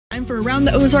for Around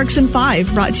the Ozarks in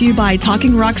 5, brought to you by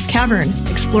Talking Rocks Cavern.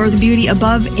 Explore the beauty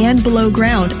above and below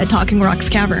ground at Talking Rocks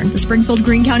Cavern. The Springfield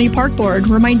Greene County Park Board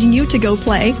reminding you to go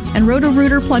play, and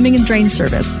Roto-Rooter Plumbing and Drain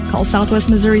Service. Call Southwest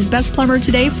Missouri's best plumber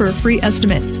today for a free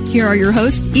estimate. Here are your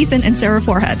hosts, Ethan and Sarah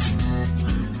Forhetz.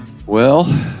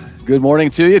 Well, good morning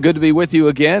to you. Good to be with you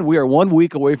again. We are 1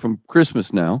 week away from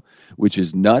Christmas now, which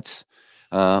is nuts.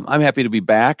 I'm happy to be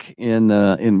back in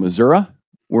Missouri,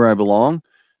 where I belong.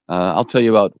 I'll tell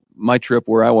you about my trip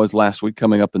where I was last week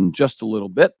coming up in just a little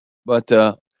bit, but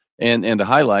and a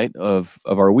highlight of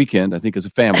our weekend, I think, as a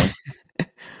family.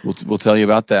 We'll tell you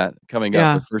about that coming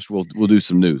up. But first, we'll do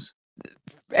some news.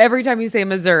 Every time you say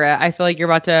Missouri, I feel like you're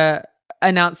about to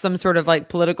announce some sort of like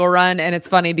political run, and it's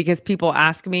funny because people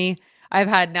ask me. I've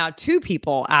had now 2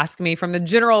 people ask me from the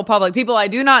general public, people I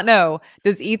do not know,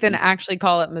 does Ethan actually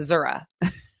call it Missouri?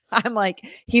 I'm like,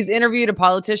 he's interviewed a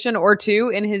politician or 2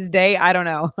 in his day. I don't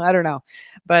know.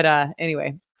 But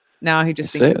anyway, now he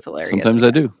just thinks it's hilarious. Sometimes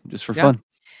I do, just for fun.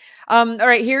 All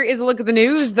right, here is a look at the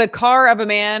news. The car of a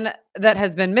man that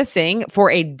has been missing for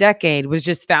a decade was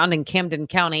just found in Camden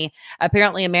County.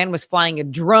 Apparently, a man was flying a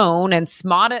drone and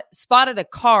spotted a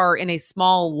car in a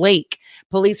small lake.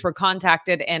 Police were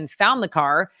contacted and found the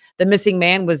car. The missing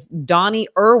man was Donnie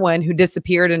Irwin, who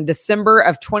disappeared in December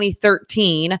of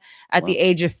 2013 at the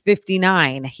age of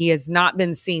 59. He has not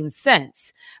been seen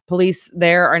since. Police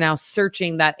there are now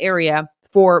searching that area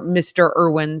for Mr.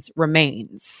 Irwin's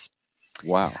remains.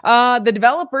 Wow. The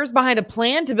developers behind a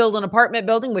plan to build an apartment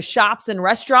building with shops and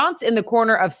restaurants in the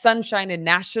corner of Sunshine and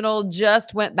National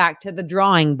just went back to the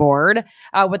drawing board.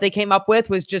 What they came up with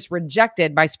was just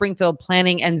rejected by Springfield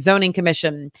Planning and Zoning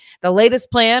Commission. The latest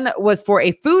plan was for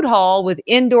a food hall with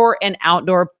indoor and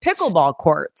outdoor pickleball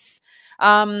courts.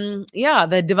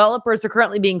 The developers are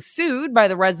currently being sued by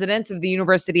the residents of the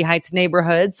University Heights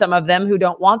neighborhood, some of them who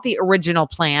don't want the original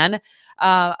plan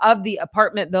of the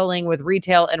apartment building with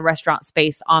retail and restaurant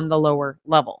space on the lower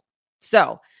level.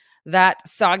 So that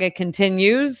saga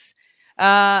continues.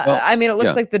 It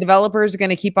looks like the developers are going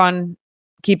to keep on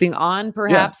keeping on,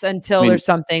 perhaps, until there's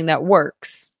something that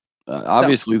works.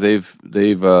 Obviously,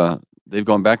 they've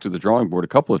gone back to the drawing board a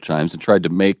couple of times and tried to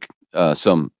make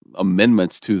some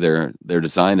amendments to their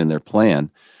design and their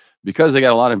plan, because they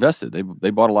got a lot invested.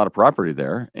 They bought a lot of property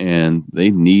there, and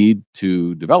they need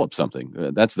to develop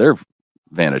something. That's their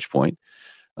vantage point.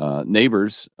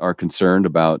 Neighbors are concerned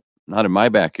about, not in my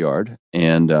backyard,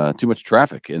 and too much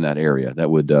traffic in that area that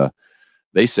would,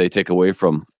 they say, take away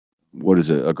from what is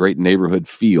a great neighborhood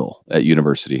feel at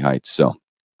University Heights. So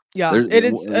it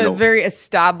is a very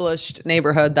established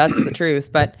neighborhood. That's the truth.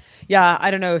 But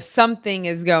I don't know if something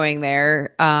is going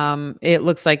there. It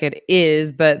looks like it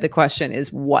is, but the question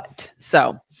is what?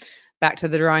 So back to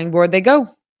the drawing board they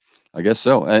go. I guess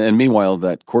so. And meanwhile,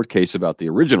 that court case about the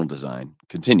original design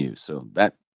continues. So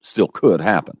that still could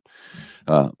happen.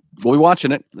 We'll be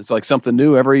watching it. It's like something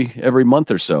new every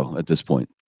month or so at this point,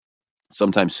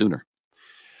 sometimes sooner.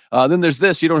 Then there's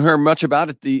this. You don't hear much about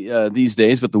it these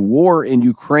days, but the war in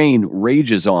Ukraine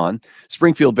rages on.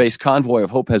 Springfield-based Convoy of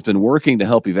Hope has been working to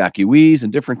help evacuees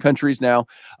in different countries now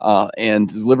and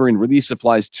delivering relief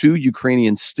supplies to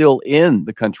Ukrainians still in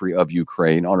the country of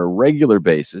Ukraine on a regular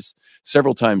basis,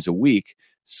 several times a week,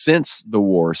 since the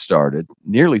war started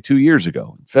nearly 2 years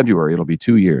ago. In February, it'll be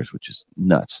 2 years, which is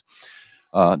nuts.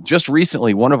 Just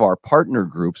recently, one of our partner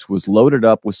groups was loaded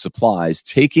up with supplies,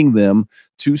 taking them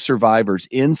to survivors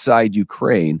inside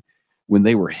Ukraine when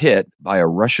they were hit by a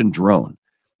Russian drone.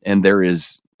 And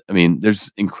there's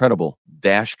incredible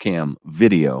dash cam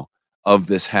video of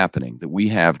this happening that we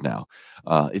have now.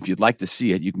 If you'd like to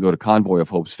see it, you can go to Convoy of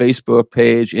Hope's Facebook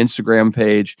page, Instagram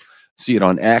page, see it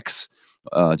on X.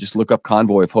 Just look up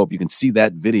Convoy of Hope. You can see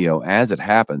that video as it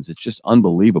happens. It's just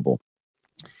unbelievable.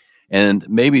 And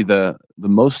maybe the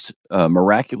most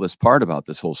miraculous part about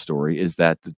this whole story is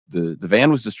that the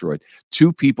van was destroyed.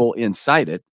 2 people inside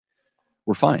it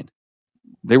were fine.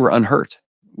 They were unhurt.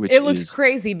 It looks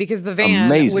crazy because the van,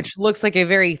 which looks like a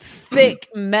very thick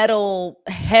metal,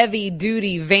 heavy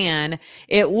duty van,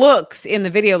 it looks in the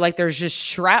video like there's just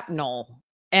shrapnel,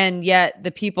 and yet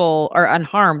the people are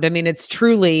unharmed. I mean, it's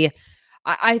truly,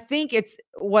 I think it's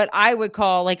what I would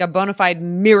call like a bona fide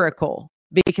miracle,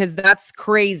 because that's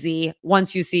crazy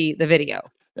once you see the video.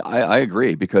 I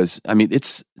agree, because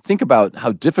think about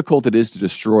how difficult it is to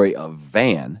destroy a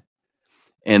van,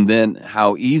 and then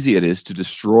how easy it is to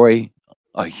destroy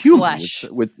a human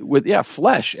with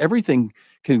flesh. Everything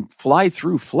can fly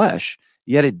through flesh,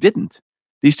 yet it didn't.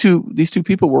 These two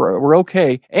people were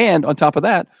okay, and on top of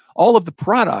that, all of the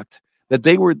product that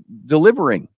they were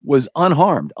delivering was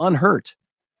unharmed, unhurt.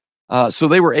 So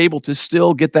they were able to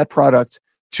still get that product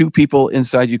 2 people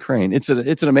inside Ukraine. It's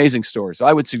an amazing story. So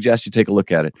I would suggest you take a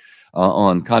look at it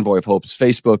on Convoy of Hope's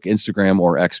Facebook, Instagram,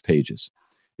 or X pages.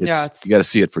 You got to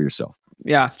see it for yourself.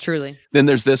 Yeah, truly. Then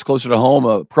there's this closer to home.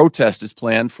 A protest is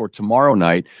planned for tomorrow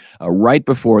night, right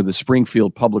before the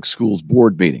Springfield Public Schools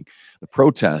board meeting. The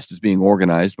protest is being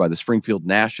organized by the Springfield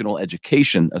National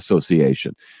Education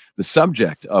Association. The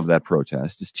subject of that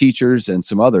protest is teachers and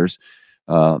some others.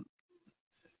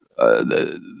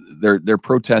 They're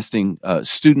protesting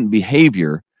student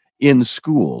behavior in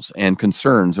schools and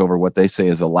concerns over what they say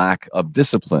is a lack of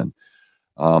discipline.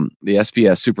 The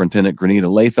SPS superintendent,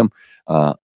 Granita Latham,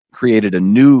 created a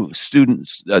new student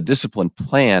discipline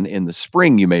plan in the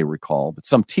spring, you may recall, but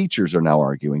some teachers are now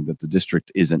arguing that the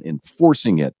district isn't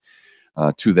enforcing it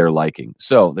to their liking.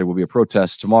 So there will be a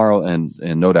protest tomorrow, and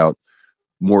no doubt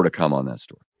more to come on that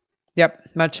story. Yep,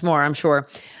 much more, I'm sure.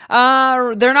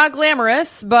 They're not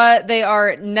glamorous, but they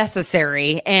are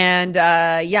necessary. And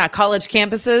college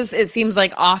campuses, it seems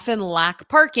like, often lack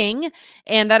parking,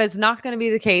 and that is not going to be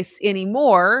the case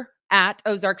anymore at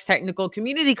Ozarks Technical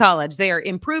Community College. They are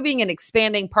improving and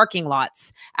expanding parking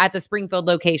lots at the Springfield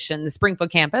location, the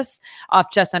Springfield campus off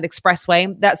Chestnut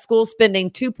Expressway. That school's spending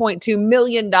 $2.2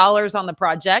 million on the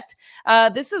project.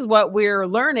 This is what we're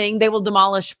learning. They will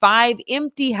demolish 5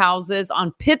 empty houses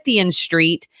on Pythian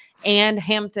Street and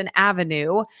Hampton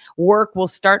Avenue. Work will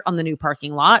start on the new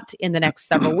parking lot in the next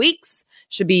several weeks.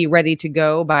 Should be ready to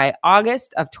go by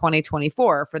August of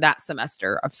 2024 for that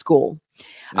semester of school.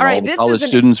 All right, this college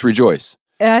students rejoice.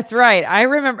 That's right. I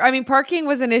remember. I mean, parking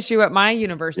was an issue at my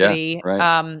university. Yeah,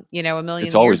 right. A million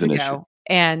it's always years an ago, issue.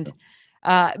 And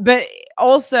but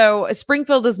also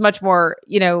Springfield is much more.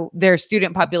 Their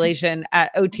student population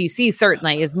at OTC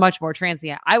certainly is much more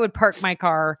transient. I would park my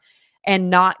car and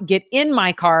not get in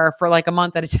my car for like a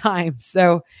month at a time.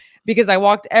 So because I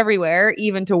walked everywhere,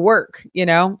 even to work.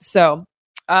 So.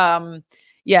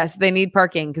 Yes, they need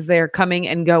parking because they are coming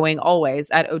and going always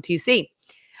at OTC.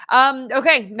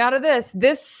 Okay, now to this.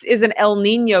 This is an El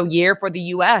Nino year for the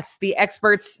U.S. The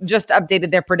experts just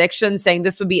updated their predictions, saying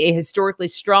this would be a historically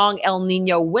strong El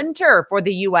Nino winter for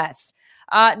the U.S.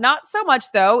 Not so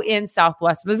much, though, in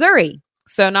Southwest Missouri.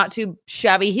 So not too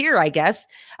shabby here, I guess.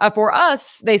 For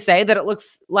us, they say that it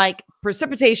looks like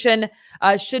precipitation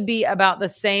should be about the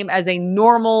same as a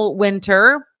normal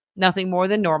winter. Nothing more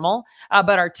than normal,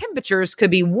 but our temperatures could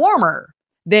be warmer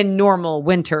than normal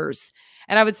winters.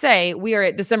 And I would say we are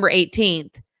at December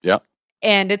 18th. Yeah.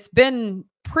 And it's been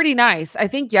pretty nice. I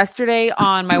think yesterday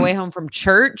on my way home from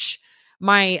church,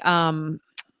 my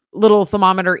little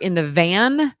thermometer in the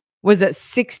van was at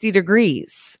 60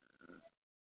 degrees.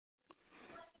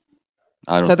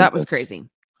 So that was crazy.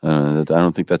 I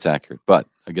don't think that's accurate, but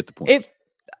I get the point.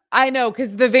 I know,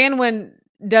 because the van one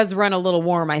does run a little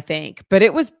warm, I think, but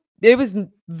it was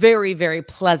very, very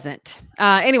pleasant.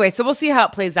 Anyway, so we'll see how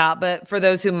it plays out. But for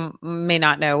those who may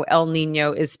not know, El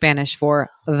Nino is Spanish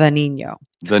for the Nino.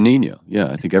 The Nino. Yeah,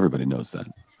 I think everybody knows that.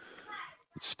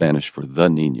 It's Spanish for the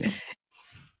Nino.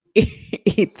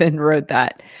 Ethan wrote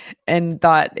that and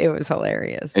thought it was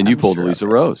hilarious. And you pulled Elisa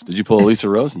Rose. Did you pull Elisa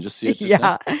Rose and just see it?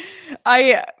 Yeah.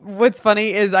 What's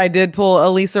funny is I did pull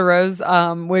Elisa Rose,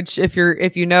 which if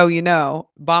you know,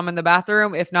 bomb in the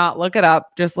bathroom. If not, look it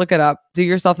up. Just look it up. Do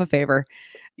yourself a favor.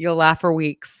 You'll laugh for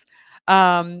weeks.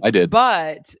 I did.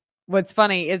 But what's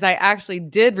funny is I actually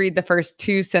did read the first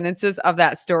 2 sentences of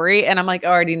that story and I'm like, I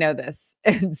already know this.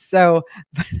 And so,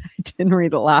 but I didn't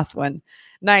read the last one.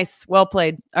 Nice. Well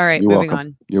played. All right. Moving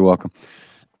on. You're welcome.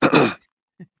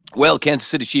 Well, Kansas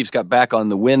City Chiefs got back on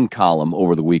the win column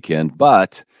over the weekend,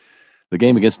 but the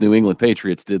game against New England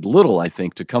Patriots did little, I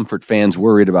think, to comfort fans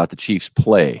worried about the Chiefs'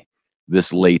 play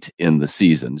this late in the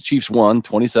season. The Chiefs won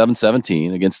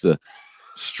 27-17 against the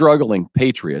struggling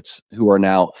Patriots, who are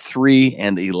now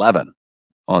 3-11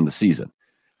 on the season.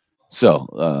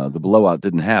 So the blowout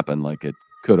didn't happen like it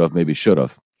could have, maybe should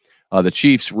have. The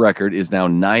Chiefs' record is now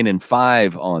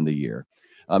 9-5 on the year.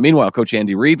 Meanwhile, Coach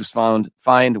Andy Reid was fined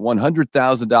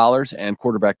 $100,000, and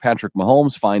quarterback Patrick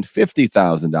Mahomes fined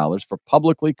 $50,000 for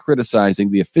publicly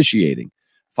criticizing the officiating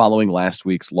following last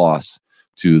week's loss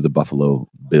to the Buffalo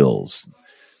Bills.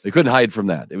 They couldn't hide from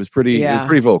that. It was pretty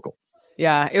vocal.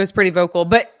 Yeah, it was pretty vocal.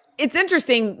 But it's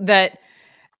interesting that,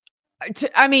 the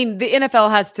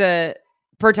NFL has to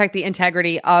protect the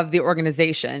integrity of the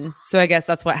organization. So I guess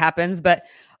that's what happens. But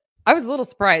I was a little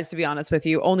surprised, to be honest with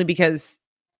you, only because,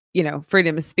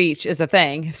 freedom of speech is a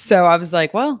thing. So I was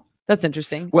like, well, that's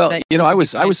interesting. Well, I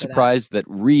was surprised that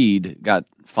Reid got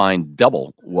fined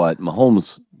double what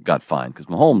Mahomes got fined, because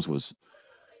Mahomes was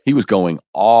going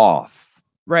off.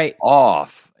 Right.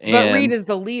 Off. But Reid is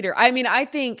the leader. I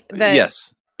think that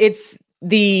yes, it's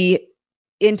the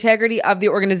integrity of the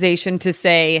organization to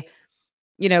say,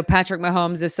 Patrick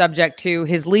Mahomes is subject to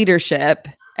his leadership.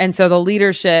 And so the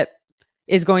leadership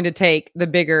is going to take the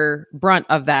bigger brunt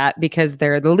of that because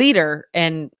they're the leader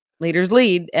and leaders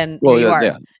lead. And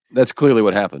yeah, that's clearly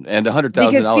what happened. And $100,000.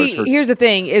 Because here's the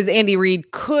thing is Andy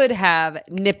Reid could have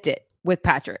nipped it with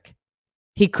Patrick.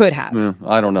 He could have.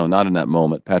 I don't know. Not in that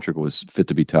moment. Patrick was fit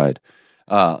to be tied.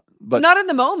 But not in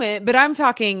the moment, but I'm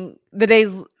talking the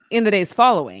days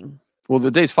following. Well, the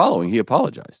days following, he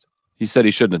apologized. He said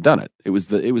he shouldn't have done it. It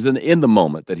was in the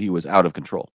moment that he was out of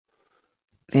control.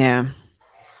 Yeah.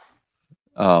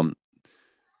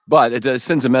 But it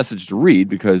sends a message to Reid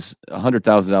because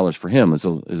 $100,000 for him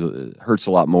hurts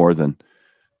a lot more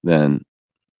than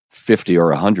 50 or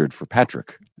 100 for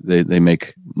Patrick. They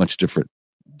make much different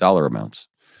dollar amounts.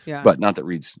 Yeah. But not that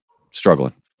Reid's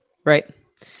struggling. Right.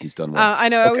 He's done well. I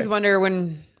know. Okay. I always wonder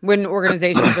when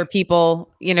organizations or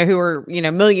people, who are,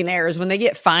 millionaires, when they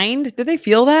get fined, do they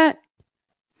feel that?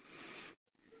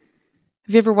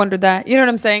 Have you ever wondered that? You know what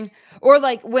I'm saying? Or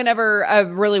like whenever a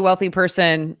really wealthy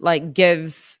person like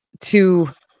gives to,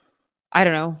 I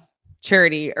don't know,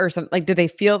 charity or something, like, do they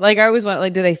feel like, I always want,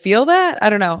 like, do they feel that? I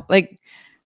don't know. Like,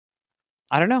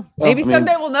 I don't know. Maybe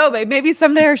someday we'll know, babe. Maybe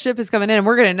someday our ship is coming in and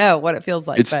we're going to know what it feels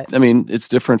like. It's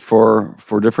different for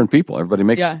different people. Everybody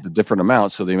makes the different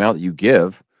amounts. So the amount that you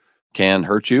give can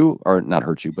hurt you or not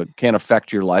hurt you, but can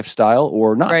affect your lifestyle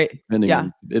or not. Right.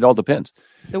 It all depends.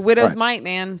 The widow's mite,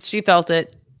 man. She felt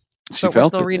it. But we're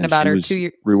still reading about her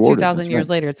 2,000 years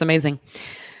later. It's amazing.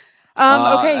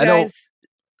 Okay, guys.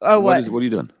 What are you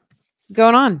doing?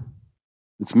 Going on?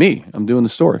 It's me. I'm doing the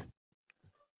story.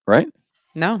 Right?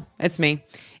 No, it's me.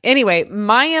 Anyway,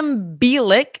 Mayim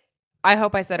Bialik. I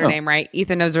hope I said her name right.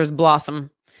 Ethan knows her as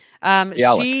Blossom.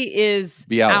 She is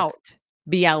out.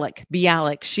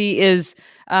 Bialik. She is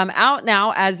out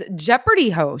now as Jeopardy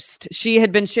host. She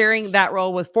had been sharing that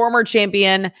role with former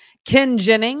champion Ken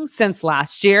Jennings since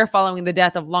last year, following the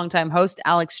death of longtime host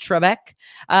Alex Trebek.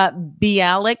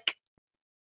 Bialik.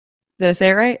 Did I say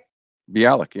it right?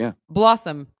 Bialik, yeah.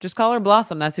 Blossom. Just call her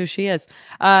Blossom. That's who she is.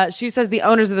 She says the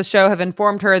owners of the show have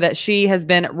informed her that she has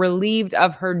been relieved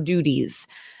of her duties.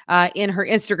 In her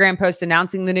Instagram post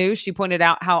announcing the news, she pointed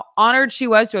out how honored she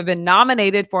was to have been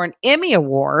nominated for an Emmy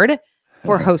Award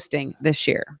for hosting this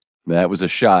year. That was a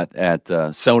shot at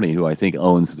Sony, who I think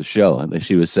owns the show. And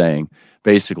she was saying,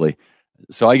 basically,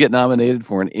 so I get nominated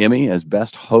for an Emmy as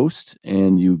best host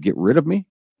and you get rid of me?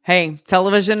 Hey,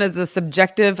 television is a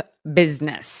subjective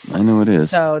business. I know it is.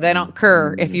 So they don't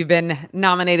care if you've been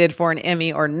nominated for an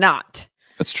Emmy or not.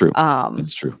 That's true.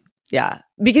 That's true. Yeah,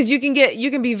 because you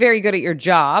can be very good at your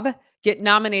job, get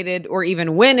nominated or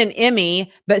even win an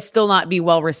Emmy, but still not be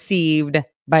well received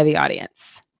by the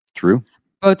audience. True.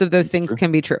 Both of those things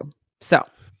can be true. So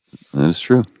that is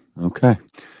true. Okay.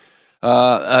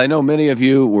 I know many of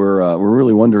you were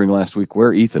really wondering last week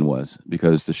where Ethan was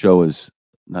because the show is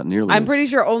not nearly. I'm pretty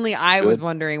sure only I was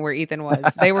wondering where Ethan was.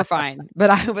 They were fine, but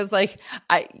I was like,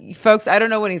 folks, I don't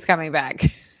know when he's coming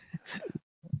back.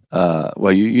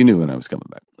 Well, you knew when I was coming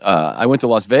back. I went to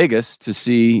Las Vegas to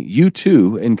see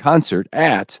U2 in concert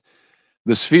at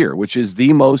the Sphere, which is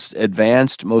the most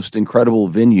advanced, most incredible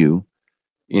venue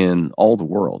in all the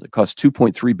world. It cost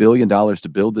 $2.3 billion to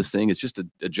build this thing. It's just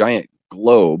a giant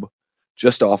globe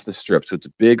just off the strip. So it's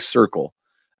a big circle.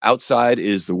 Outside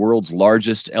is the world's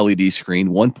largest LED screen,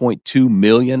 1.2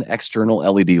 million external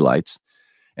LED lights.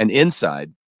 And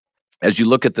inside, as you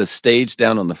look at the stage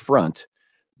down on the front,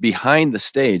 behind the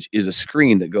stage is a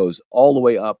screen that goes all the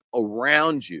way up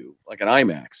around you, like an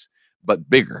IMAX, but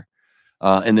bigger.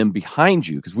 And then behind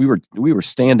you, because we were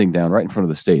standing down right in front of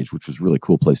the stage, which was a really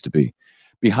cool place to be.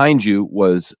 Behind you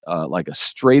was like a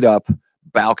straight up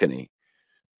balcony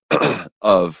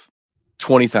of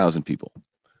 20,000 people.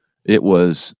 It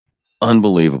was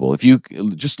unbelievable. If you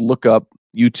just look up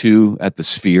U2 at the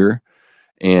Sphere,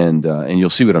 and you'll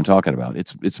see what I'm talking about.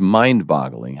 It's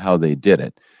mind-boggling how they did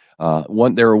it.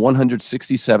 There are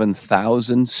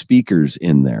 167,000 speakers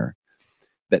in there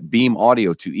that beam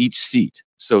audio to each seat.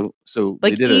 So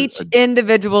like they did each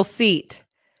individual seat.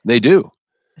 They do.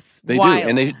 They wild. do,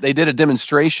 and they did a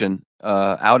demonstration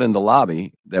out in the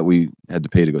lobby that we had to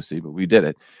pay to go see, but we did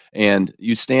it. And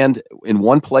you stand in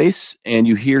one place and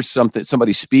you hear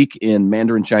somebody speak in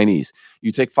Mandarin Chinese.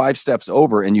 You take 5 steps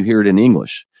over and you hear it in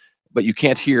English, but you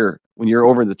can't hear when you're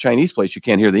over in the Chinese place. You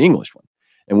can't hear the English one.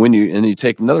 And when you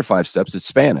take another 5 steps, it's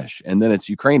Spanish, and then it's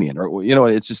Ukrainian, or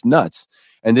it's just nuts.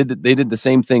 And they did the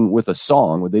same thing with a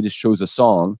song, where they just chose a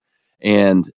song,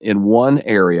 and in one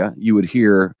area you would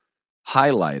hear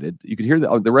highlighted. You could hear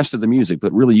the rest of the music,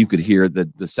 but really you could hear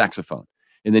the saxophone.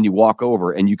 And then you walk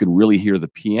over and you could really hear the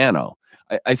piano.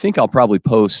 I think I'll probably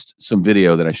post some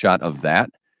video that I shot of that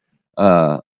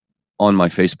on my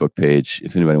Facebook page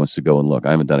if anybody wants to go and look.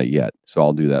 I haven't done it yet, so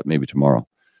I'll do that maybe tomorrow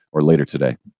or later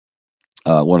today.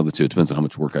 One of the two. It depends on how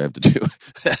much work I have to do,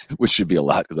 which should be a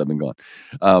lot because I've been gone.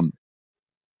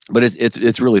 But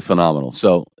it's really phenomenal.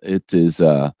 So it is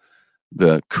the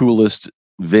coolest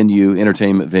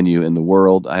entertainment venue in the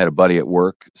world. I had a buddy at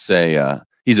work say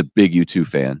he's a big U2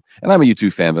 fan, and I'm a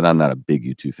U2 fan, but I'm not a big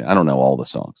U2 fan. I don't know all the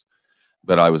songs,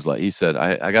 but I was like, he said,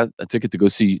 I got two tickets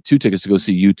to go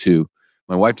see U2.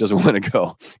 My wife doesn't want to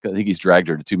go. I think he's dragged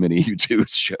her to too many U2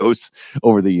 shows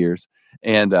over the years.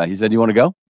 And he said, "You want to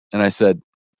go?" And I said,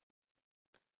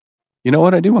 "You know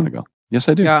what? I do want to go. Yes,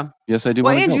 I do. Yeah. Yes, I do."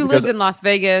 Well, and you lived in Las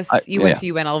Vegas. You went to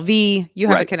UNLV. You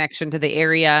have a Right. connection to the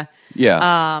area. Yeah.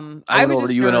 I went was over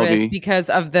just to UNLV. nervous because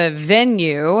of the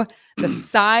venue, the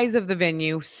size of the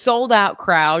venue, sold out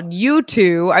crowd.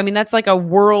 U2, I mean, that's like a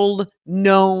world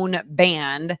known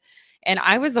band. And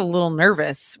I was a little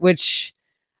nervous, which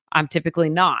I'm typically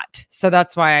not. So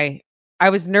that's why I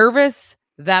was nervous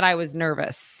that I was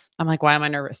nervous. I'm like, why am I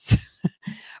nervous?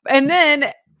 And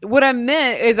then what I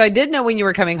meant is I did know when you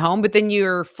were coming home, but then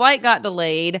your flight got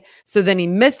delayed. So then he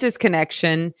missed his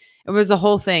connection. It was the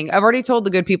whole thing. I've already told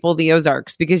the good people of the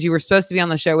Ozarks because you were supposed to be on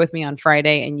the show with me on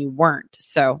Friday and you weren't.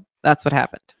 So that's what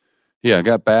happened. Yeah, I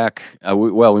got back.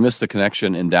 We missed the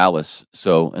connection in Dallas.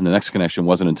 And the next connection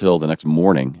wasn't until the next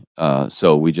morning.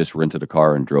 So we just rented a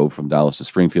car and drove from Dallas to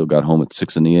Springfield, got home at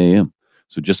 6 a.m.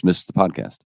 So just missed the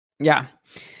podcast. Yeah.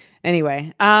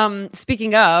 Anyway,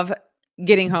 speaking of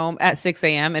getting home at 6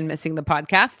 a.m. and missing the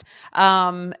podcast,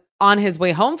 on his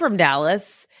way home from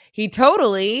Dallas, he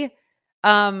totally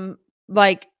kind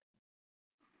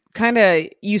of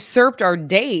usurped our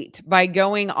date by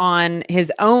going on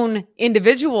his own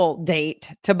individual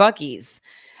date to Buc-ee's.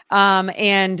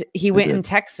 And he went in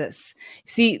Texas.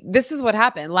 See, this is what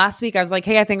happened. Last week, I was like,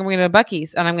 hey, I think I'm going to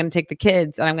Buc-ee's and I'm going to take the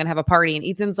kids and I'm going to have a party. And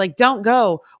Ethan's like, don't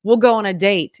go. We'll go on a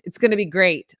date. It's going to be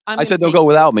great. I said, don't go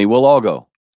without me. We'll all go.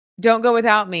 Don't go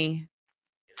without me.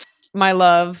 My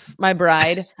love, my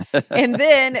bride. And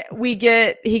then he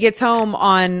gets home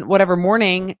on whatever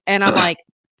morning. And I'm like,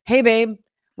 hey, babe,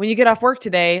 when you get off work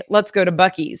today, let's go to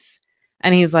Buc-ee's.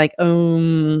 And he's like,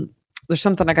 there's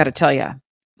something I got to tell you.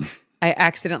 I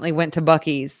accidentally went to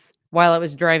Buc-ee's while I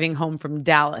was driving home from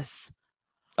Dallas.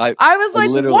 I was like,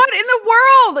 what in the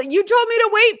world? You told me to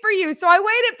wait for you. So I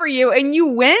waited for you and you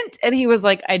went. And he was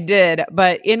like, I did.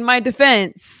 But in my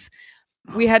defense,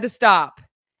 we had to stop.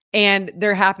 And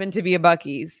there happened to be a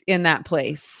Buc-ee's in that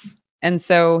place. And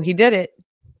so he did it.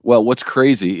 Well, what's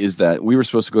crazy is that we were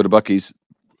supposed to go to Buc-ee's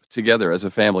together as a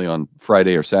family on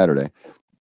Friday or Saturday.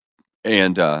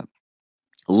 And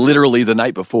literally the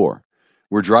night before,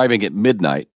 we're driving at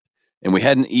midnight and we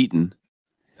hadn't eaten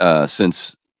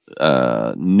since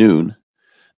noon.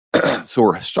 So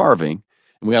we're starving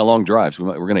and we got a long drive. So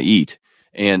we're going to eat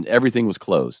and everything was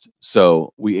closed.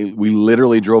 So we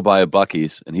literally drove by a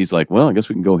Buc-ee's and he's like, well, I guess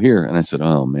we can go here. And I said,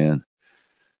 oh man,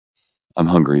 I'm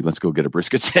hungry. Let's go get a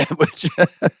brisket sandwich.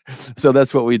 So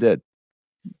that's what we did.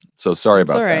 So sorry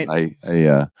about that.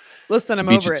 I listen, I'm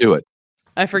beat over you to it.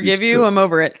 I forgive you. I'm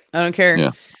over it. I don't care.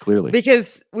 Yeah, clearly.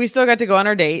 Because we still got to go on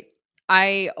our date.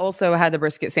 I also had the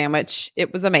brisket sandwich.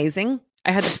 It was amazing.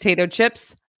 I had the potato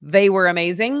chips. They were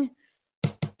amazing.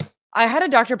 I had a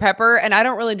Dr. Pepper and I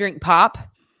don't really drink pop.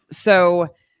 So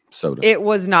soda. It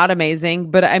was not amazing.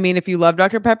 But I mean, if you love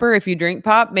Dr. Pepper, if you drink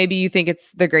pop, maybe you think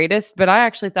it's the greatest. But I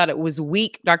actually thought it was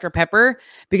weak Dr. Pepper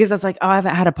because I was like, oh, I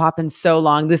haven't had a pop in so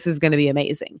long. This is going to be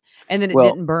amazing. And then it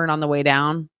didn't burn on the way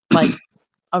down. Like,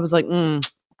 I was like,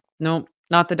 nope,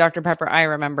 not the Dr. Pepper I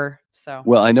remember. So,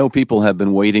 well, I know people have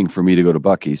been waiting for me to go to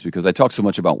Buc-ee's because I talk so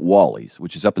much about Wally's,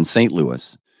 which is up in St.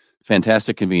 Louis.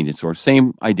 Fantastic convenience store.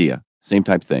 Same idea, same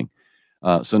type thing.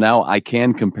 So now I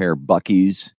can compare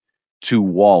Buc-ee's to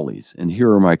Wally's. And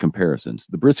here are my comparisons.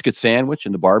 The brisket sandwich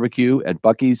and the barbecue at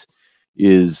Buc-ee's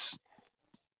is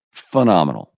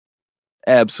phenomenal.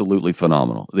 Absolutely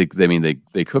phenomenal. They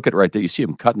cook it right there. You see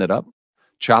them cutting it up,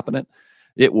 chopping it.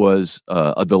 It was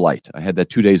a delight. I had that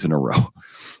 2 days in a row.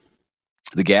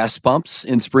 The gas pumps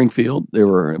in Springfield, there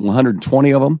were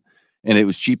 120 of them, and it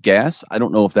was cheap gas. I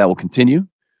don't know if that will continue,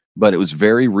 but it was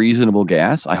very reasonable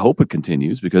gas. I hope it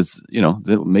continues because, it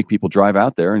will make people drive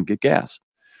out there and get gas.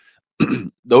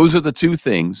 Those are the two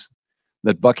things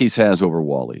that Buc-ee's has over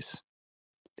Wally's.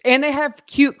 And they have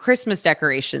cute Christmas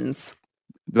decorations.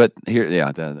 But here,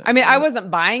 yeah. I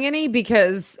wasn't buying any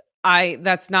because I'm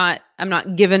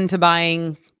not given to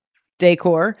buying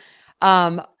decor.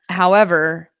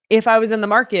 However, if I was in the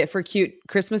market for cute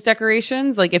Christmas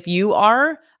decorations, like if you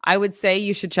are, I would say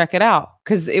you should check it out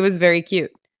because it was very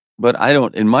cute. But I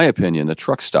don't, in my opinion, a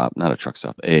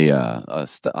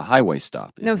highway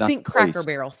stop. No, think Cracker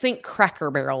Barrel. Think Cracker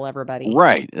Barrel, everybody.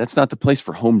 Right. That's not the place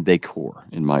for home decor,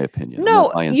 in my opinion.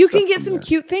 No, you can get some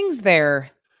cute things there.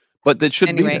 But that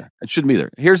shouldn't be there. It shouldn't be there.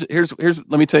 Here's.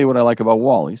 Let me tell you what I like about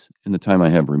Wally's in the time I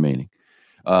have remaining.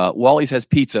 Wally's has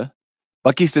pizza.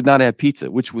 Buc-ee's did not have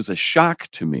pizza, which was a shock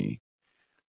to me.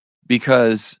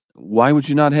 Because why would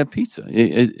you not have pizza?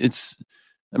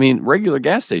 Regular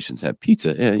gas stations have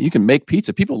pizza. You can make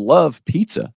pizza. People love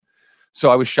pizza.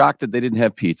 So I was shocked that they didn't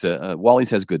have pizza. Wally's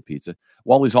has good pizza.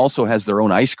 Wally's also has their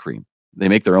own ice cream. They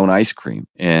make their own ice cream.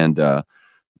 And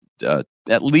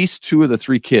at least 2 of the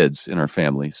 3 kids in our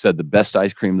family said the best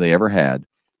ice cream they ever had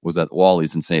was at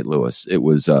Wally's in St. Louis. It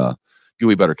was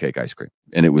gooey butter cake ice cream.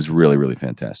 And it was really, really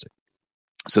fantastic.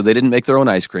 So they didn't make their own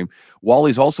ice cream.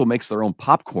 Wally's also makes their own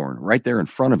popcorn right there in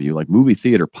front of you, like movie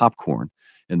theater popcorn.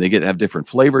 And they have different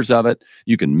flavors of it.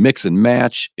 You can mix and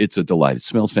match. It's a delight. It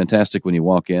smells fantastic when you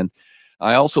walk in.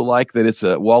 I also like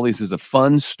that Wally's is a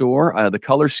fun store. The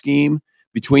color scheme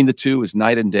between the two is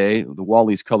night and day. The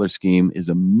Wally's color scheme is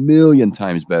 1,000,000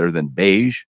 times better than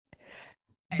beige.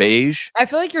 I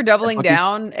feel like you're doubling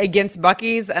down against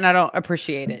Buc-ee's, and I don't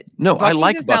appreciate it. No, Buc-ee's I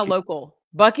like is Buc-ee's. now local.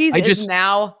 Buc-ee's is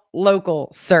now local,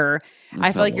 sir.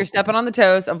 I feel like you're stepping on the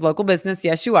toes of local business.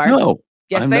 Yes, you are. No,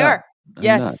 yes, they are.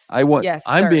 Yes.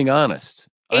 I'm being honest.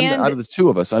 Out of the 2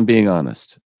 of us, I'm being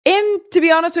honest. And to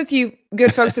be honest with you,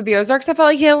 good folks at the Ozarks, I felt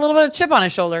like he had a little bit of chip on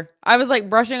his shoulder. I was like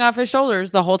brushing off his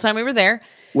shoulders the whole time we were there.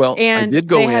 Well, and I did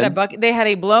go in. They had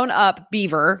a blown up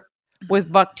beaver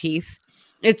with buck teeth.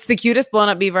 It's the cutest blown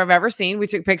up beaver I've ever seen. We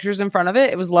took pictures in front of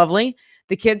it. It was lovely.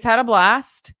 The kids had a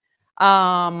blast.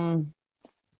 And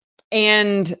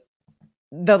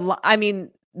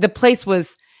the place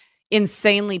was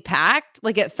insanely packed.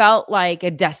 Like it felt like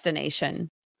a destination.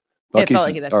 I felt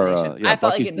like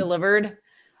it delivered.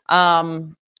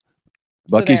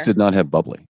 Buc-ee's did not have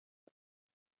bubbly.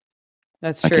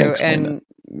 That's true.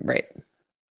 Right.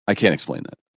 I can't explain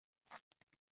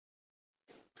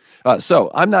that. So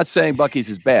I'm not saying Buc-ee's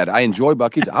is bad. I enjoy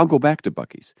Buc-ee's. I'll go back to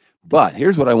Buc-ee's. But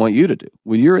here's what I want you to do.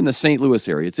 When you're in the St. Louis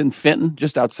area, it's in Fenton,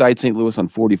 just outside St. Louis on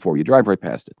 44. You drive right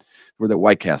past it, where the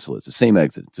White Castle is. The same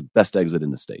exit. It's the best exit in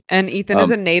the state. And Ethan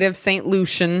is a native St.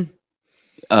 Lucian.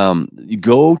 You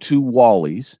go to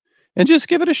Wally's and just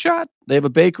give it a shot. They have a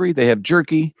bakery. They have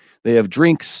jerky. They have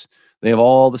drinks. They have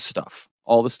all the stuff.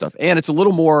 And it's a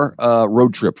little more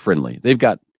road trip friendly. They've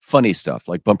got funny stuff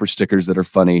like bumper stickers that are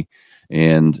funny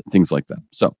and things like that.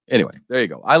 So anyway, there you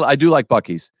go. I do like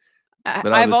Buc-ee's.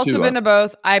 I've also been to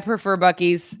both. I prefer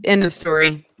Buc-ee's. End of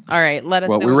story. All right, let us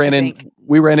know.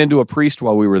 We ran into a priest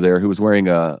while we were there who was wearing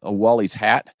a Wally's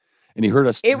hat, and he heard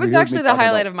us. It was actually the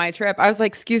highlight of my trip. I was like,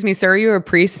 "Excuse me, sir, are you a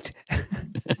priest?"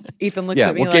 Ethan looked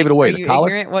at me. What gave it away? The collar?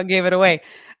 Ignorant? What gave it away?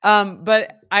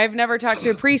 But I've never talked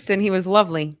to a priest, and he was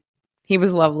lovely. He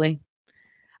was lovely.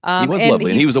 And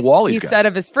he was a Wally's guy. He said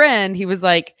of his friend, he was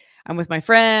like, I'm with my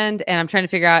friend and I'm trying to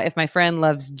figure out if my friend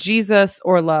loves Jesus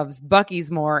or loves Buc-ee's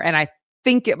more. And I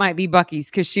think it might be Buc-ee's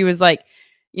because she was like,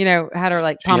 had her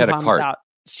like pom-poms out.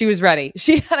 She was ready.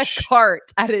 She had a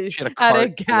cart at a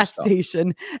gas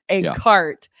station,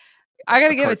 cart. I got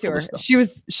to give it to her.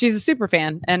 She's a super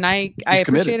fan and I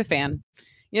appreciate a fan.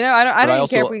 I don't even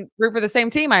care if we root for the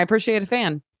same team. I appreciate a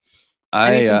fan.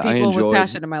 I need some people with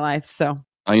passion in my life. So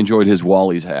I enjoyed his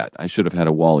Wally's hat. I should have had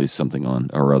a Wally's something on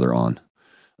or other on.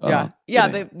 The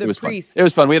priest. It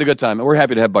was fun. We had a good time. We're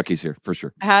happy to have Buc-ee's here for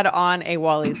sure. Had on a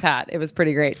Wally's hat. It was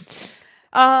pretty great.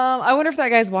 I wonder if that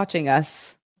guy's watching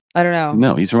us. I don't know.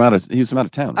 No, he's from out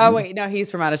of town. Oh wait, no, he's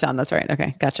from out of town. That's right.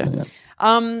 Okay, gotcha. Yeah.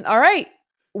 All right.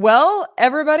 Well,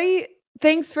 everybody,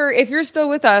 thanks if you're still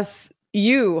with us,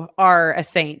 you are a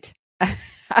saint.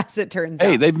 As it turns out.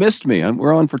 Hey, they've missed me.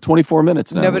 We're on for 24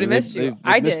 minutes now. Nobody missed you.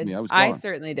 I did. Me. I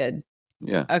certainly did.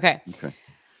 Yeah. Okay.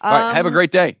 All right. Have a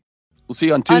great day. We'll see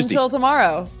you on Tuesday. Until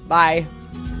tomorrow. Bye.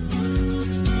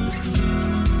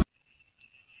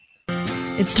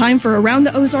 It's time for Around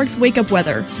the Ozarks Wake Up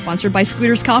Weather, sponsored by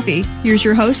Scooters Coffee. Here's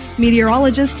your host,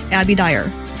 meteorologist Abby Dyer.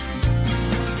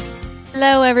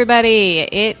 Hello, everybody.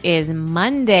 It is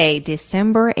Monday,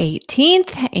 December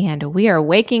 18th, and we are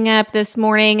waking up this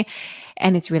morning,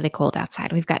 and it's really cold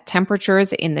outside. We've got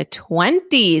temperatures in the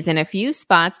 20s in a few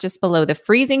spots just below the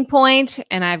freezing point,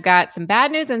 and I've got some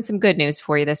bad news and some good news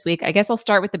for you this week. I guess I'll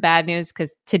start with the bad news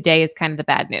because today is kind of the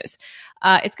bad news.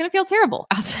 It's going to feel terrible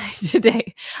outside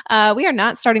today. We are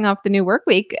not starting off the new work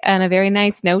week on a very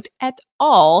nice note at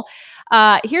all.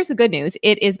 Here's the good news.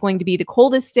 It is going to be the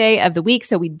coldest day of the week,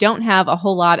 so we don't have a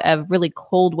whole lot of really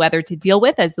cold weather to deal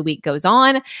with as the week goes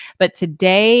on. But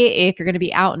today, if you're going to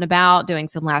be out and about doing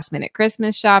some last minute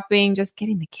Christmas shopping, just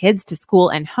getting the kids to school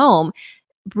and home,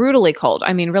 brutally cold.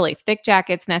 I mean, really thick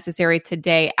jackets necessary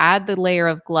today. Add the layer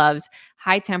of gloves.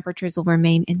 High temperatures will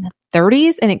remain in the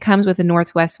 30s, and it comes with a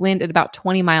northwest wind at about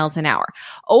 20 miles an hour.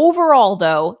 Overall,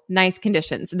 though, nice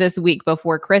conditions this week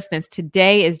before Christmas.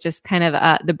 Today is just kind of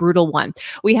the brutal one.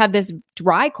 We had this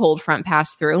dry cold front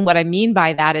pass through, and what I mean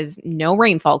by that is no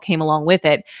rainfall came along with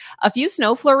it. A few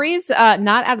snow flurries,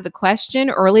 not out of the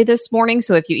question early this morning.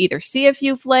 So if you either see a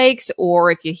few flakes or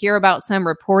if you hear about some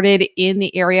reported in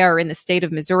the area or in the state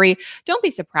of Missouri, don't be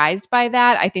surprised by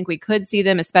that. I think we could see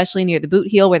them, especially near the boot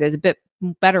heel where there's a bit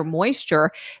better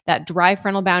moisture. That dry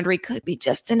frontal boundary could be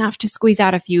just enough to squeeze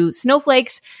out a few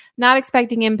snowflakes. Not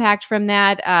expecting impact from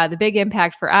that. The big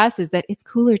impact for us is that it's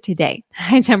cooler today.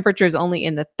 High temperatures only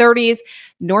in the 30s,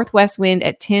 northwest wind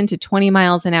at 10 to 20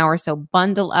 miles an hour. So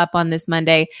bundle up on this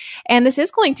Monday. And this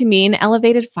is going to mean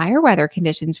elevated fire weather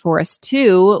conditions for us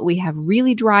too. We have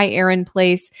really dry air in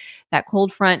place. That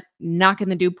cold front knocking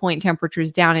the dew point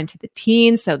temperatures down into the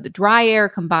teens. So the dry air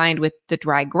combined with the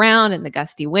dry ground and the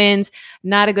gusty winds,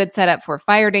 not a good setup for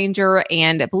fire danger.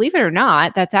 And believe it or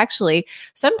not, that's actually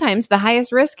sometimes the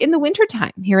highest risk in the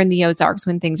wintertime here in the Ozarks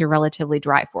when things are relatively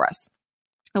dry for us.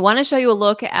 I want to show you a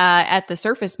look at the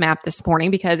surface map this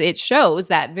morning because it shows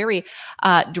that very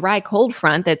dry cold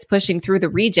front that's pushing through the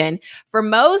region. For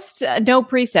most, no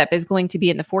precip is going to be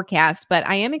in the forecast, but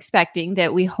I am expecting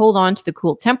that we hold on to the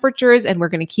cool temperatures and we're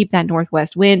going to keep that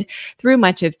northwest wind through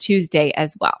much of Tuesday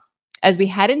as well. As we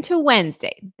head into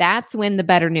Wednesday, that's when the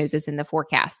better news is in the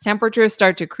forecast. Temperatures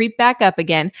start to creep back up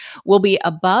again. We'll be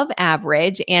above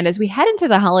average. And as we head into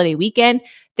the holiday weekend,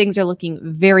 things are looking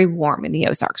very warm in the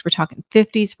Ozarks. We're talking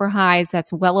 50s for highs.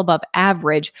 That's well above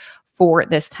average for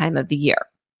this time of the year.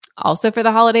 Also for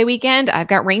the holiday weekend, I've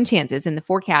got rain chances in the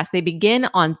forecast. They begin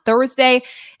on Thursday,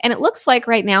 and it looks like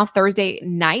right now Thursday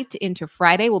night into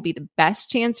Friday will be the best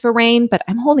chance for rain, but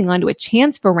I'm holding on to a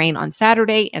chance for rain on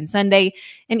Saturday and Sunday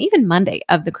and even Monday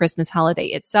of the Christmas holiday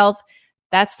itself.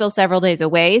 That's still several days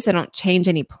away, so don't change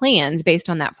any plans based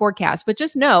on that forecast. But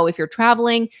just know if you're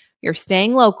traveling, you're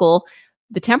staying local,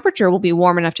 the temperature will be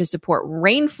warm enough to support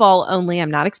rainfall only. I'm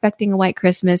not expecting a white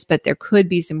Christmas, but there could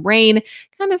be some rain,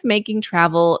 kind of making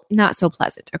travel not so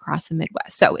pleasant across the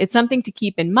Midwest. So it's something to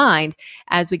keep in mind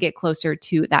as we get closer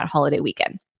to that holiday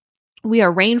weekend. We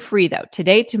are rain-free though.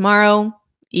 Today, tomorrow,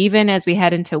 even as we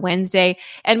head into Wednesday,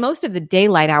 and most of the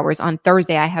daylight hours on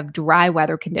Thursday, I have dry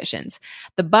weather conditions.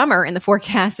 The bummer in the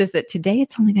forecast is that today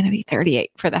it's only going to be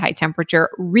 38 for the high temperature,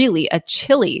 really a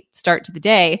chilly start to the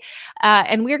day.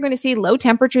 And we're going to see low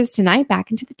temperatures tonight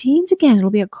back into the teens again. It'll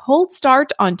be a cold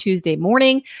start on Tuesday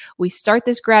morning. We start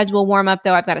this gradual warm up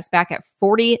though. I've got us back at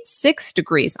 46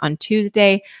 degrees on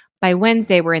Tuesday. By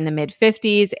Wednesday, we're in the mid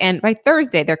 50s. And by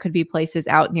Thursday, there could be places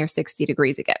out near 60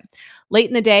 degrees again. Late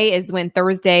in the day is when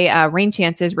Thursday rain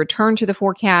chances return to the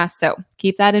forecast. So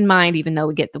keep that in mind. Even though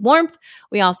we get the warmth,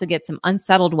 we also get some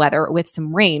unsettled weather with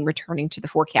some rain returning to the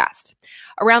forecast.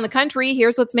 Around the country,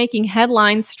 here's what's making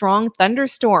headlines: strong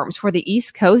thunderstorms for the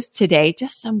East Coast today.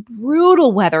 Just some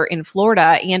brutal weather in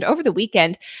Florida. And over the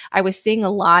weekend, I was seeing a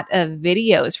lot of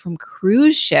videos from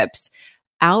cruise ships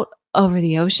out over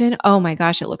the ocean. Oh my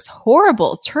gosh, it looks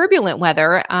horrible. Turbulent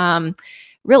weather.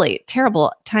 Really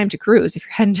terrible time to cruise if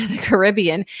you're heading to the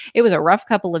Caribbean. It was a rough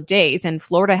couple of days, and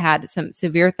Florida had some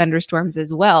severe thunderstorms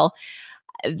as well.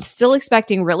 Still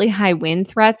expecting really high wind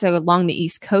threats along the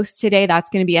East Coast today.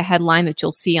 That's going to be a headline that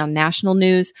you'll see on national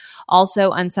news.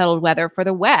 Also unsettled weather for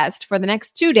the West for the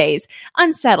next 2 days.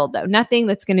 Unsettled though, nothing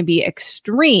that's going to be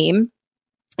extreme.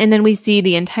 And then we see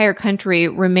the entire country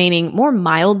remaining more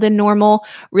mild than normal,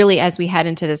 really, as we head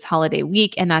into this holiday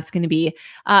week. And that's going to be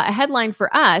a headline for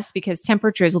us because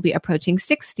temperatures will be approaching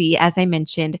 60. As I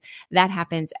mentioned, that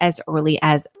happens as early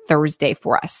as Thursday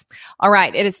for us. All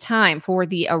right, it is time for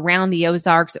the Around the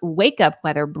Ozarks Wake Up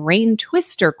Weather Brain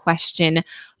Twister question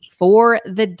for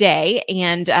the day.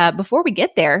 And before we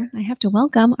get there, I have to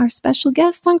welcome our special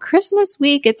guest on Christmas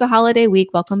week. It's a holiday week.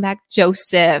 Welcome back,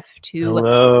 Joseph, to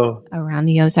Hello. Around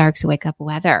the Ozarks Wake Up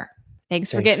Weather.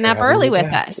 Thanks for getting up early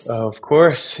with us. Of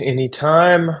course,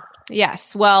 anytime.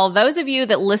 Yes. Well, those of you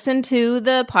that listened to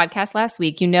the podcast last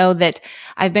week, you know that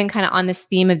I've been kind of on this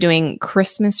theme of doing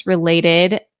Christmas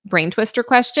related brain twister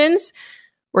questions.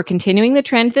 We're continuing the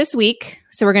trend this week.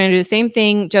 So we're going to do the same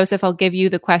thing. Joseph, I'll give you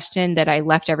the question that I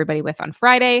left everybody with on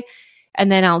Friday.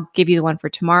 and then I'll give you the one for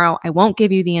tomorrow. I won't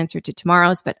give you the answer to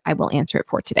tomorrow's, but I will answer it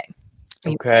for today.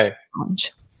 Okay.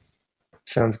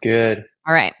 Sounds good.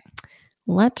 All right.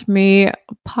 Let me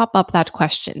pop up that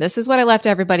question. This is what I left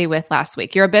everybody with last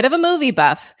week. You're a bit of a movie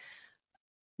buff,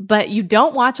 but you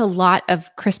don't watch a lot of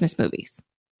Christmas movies.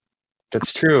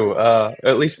 That's true.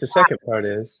 At least the second part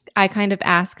is. I kind of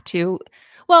ask to,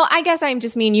 well, I guess I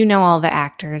just mean, you know, all the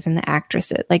actors and the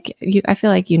actresses. Like I feel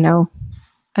like you know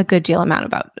a good deal amount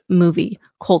about movie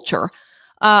culture,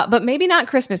 but maybe not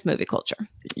Christmas movie culture.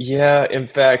 Yeah. In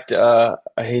fact, I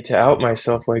hate to out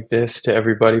myself like this to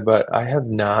everybody, but I have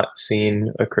not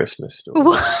seen A Christmas Story.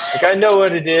 Like, I know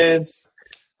what it is.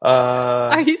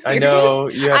 Are you serious? I know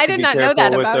you have I to did be not know careful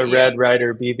that with about the you. Red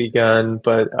Ryder BB gun,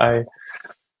 but I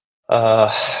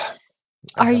Are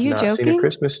have you not seen A joking?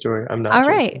 Christmas Story. I'm not All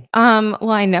joking. right.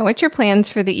 Well, I know what your plans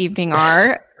for the evening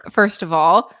are. First of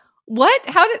all,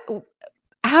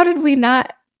 how did we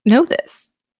not know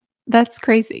this? That's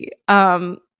crazy.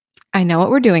 I know what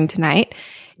we're doing tonight.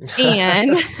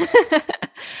 And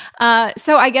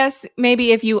so I guess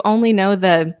maybe if you only know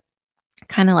the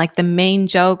kind of like the main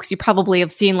jokes, you probably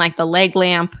have seen like the leg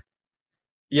lamp,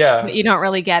 Yeah. but you don't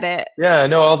really get it. Yeah, I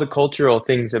know all the cultural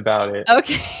things about it.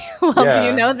 Okay. Well, do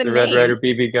you know the Red name? Ryder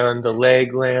BB gun, the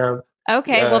leg lamp.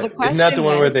 Okay. Well, the question isn't that the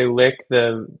one where is- they lick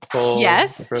the pole? the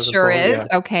Yes, frozen sure pole? is.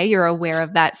 Yeah. Okay. You're aware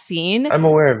of that scene. I'm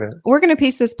aware of it. We're going to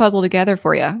piece this puzzle together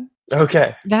for you.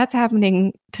 Okay. That's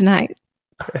happening tonight,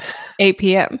 8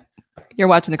 p.m. You're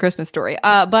watching The Christmas Story.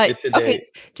 But It's a okay, date.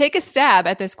 take a stab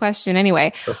at this question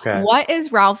anyway. Okay. What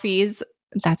is Ralphie's,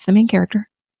 that's the main character.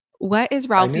 What is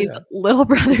Ralphie's that. little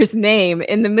brother's name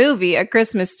in the movie A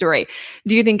Christmas Story?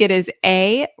 Do you think it is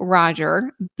A,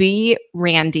 Roger, B,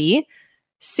 Randy,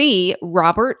 C,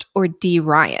 Robert, or D,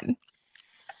 Ryan?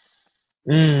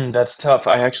 That's tough.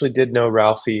 I actually did know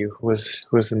Ralphie was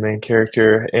the main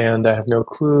character, and I have no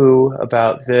clue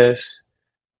about this,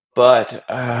 but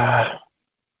I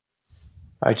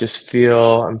just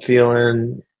feel I'm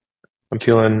feeling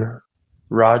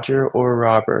Roger or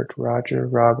Robert. Roger,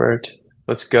 Robert.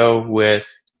 Let's go with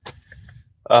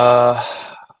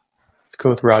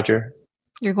Roger.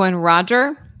 You're going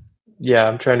Roger? Yeah,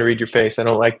 I'm trying to read your face. I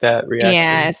don't like that reaction.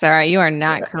 Yeah, sorry, you are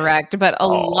not correct. But a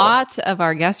lot of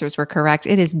our guessers were correct.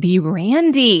 It is B,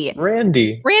 Randy.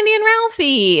 Randy. Randy and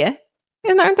Ralphie.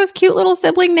 And aren't those cute little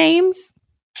sibling names?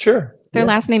 Sure. Their Yeah.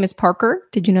 last name is Parker.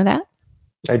 Did you know that?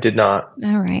 I did not.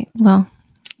 All right. Well,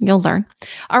 you'll learn.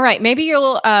 All right. Maybe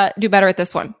you'll do better at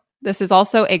this one. This is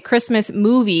also a Christmas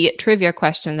movie trivia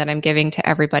question that I'm giving to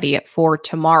everybody for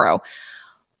tomorrow.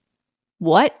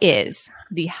 What is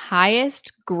the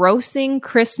highest grossing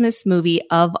Christmas movie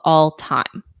of all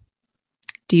time?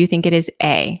 Do you think it is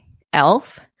A,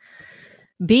 Elf,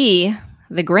 B,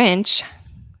 The Grinch,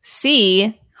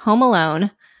 C, Home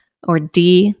Alone, or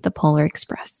D, The Polar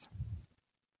Express?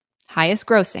 Highest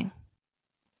grossing.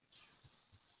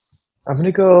 I'm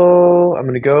gonna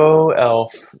go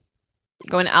Elf.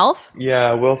 Going Elf?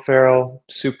 Yeah, Will Ferrell,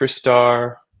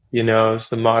 superstar. You know, it's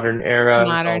the modern era.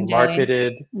 Modern It's all day.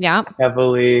 marketed Yeah.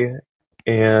 heavily,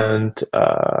 and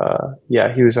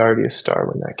yeah, he was already a star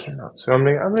when that came out. So I'm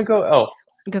gonna go Elf.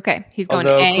 Okay. He's going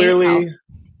Although A. clearly,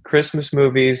 Christmas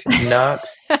movies not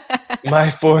Elf. my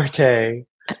forte.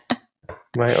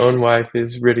 My own wife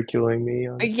is ridiculing me.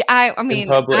 Yeah, I mean,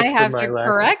 public I for have my to lack of-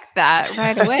 correct that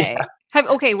right away.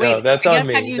 Okay, wait. No, that's I on guess,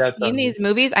 me. have you That's seen on these me.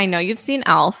 movies? I know you've seen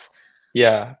Elf,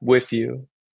 Yeah, with you.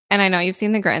 and I know you've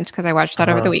seen The Grinch because I watched that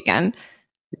over the weekend.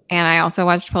 And I also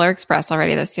watched Polar Express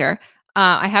already this year.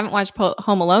 I haven't watched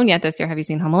Home Alone yet this year. Have you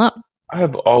seen Home Alone? I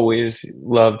have always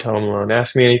loved Home Alone.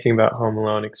 Ask me anything about Home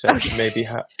Alone except maybe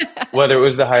whether it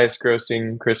was the highest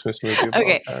grossing Christmas movie of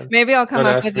Okay, all time. maybe I'll come Don't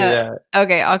up ask with me that.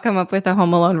 I'll come up with a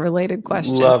Home Alone related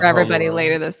question Love for Home everybody Alone.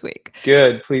 later this week.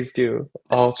 Good, please do.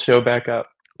 I'll show back up.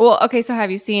 Well, okay, so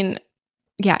have you seen?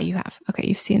 Yeah, you have. Okay,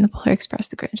 you've seen the Polar Express,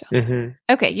 the Grinch. hmm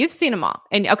Okay, you've seen them all.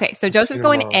 And okay, so Joseph's seen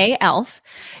going them all. A, Elf.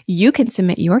 You can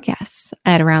submit your guess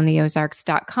at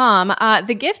aroundtheozarks.com.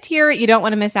 The gift here, you don't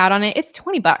want to miss out on it. It's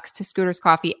 $20 to Scooter's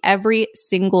Coffee every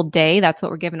single day. That's what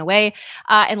we're giving away.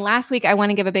 And last week, I want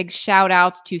to give a big shout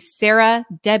out to Sarah,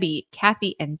 Debbie,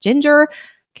 Kathy, and Ginger.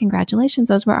 Congratulations.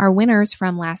 Those were our winners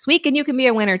from last week. And you can be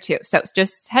a winner too. So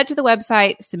just head to the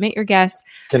website, submit your guess.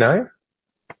 Can I?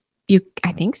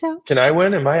 I think so. Can I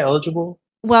win? Am I eligible?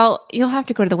 Well, you'll have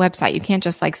to go to the website. You can't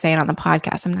just like say it on the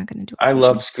podcast. I'm not going to do it. I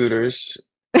love scooters.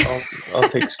 I'll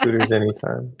take scooters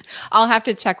anytime. I'll have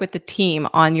to check with the team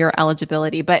on your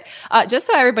eligibility. But just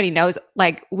so everybody knows,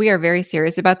 like, we are very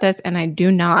serious about this, and I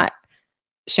do not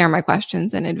share my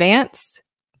questions in advance.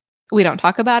 We don't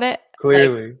talk about it.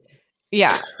 Clearly.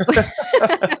 Yeah.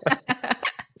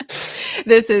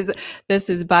 This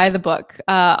is by the book.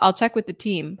 I'll check with the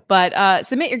team, but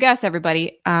submit your guests,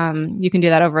 everybody. You can do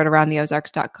that over at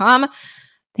aroundtheozarks.com.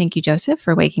 Thank you, Joseph,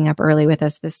 for waking up early with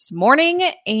us this morning.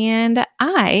 And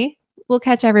I will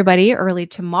catch everybody early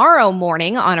tomorrow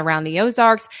morning on Around the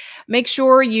Ozarks. Make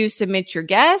sure you submit your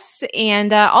guests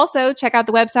and also check out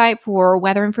the website for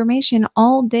weather information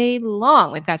all day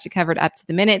long. We've got you covered up to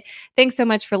the minute. Thanks so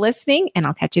much for listening, and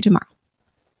I'll catch you tomorrow.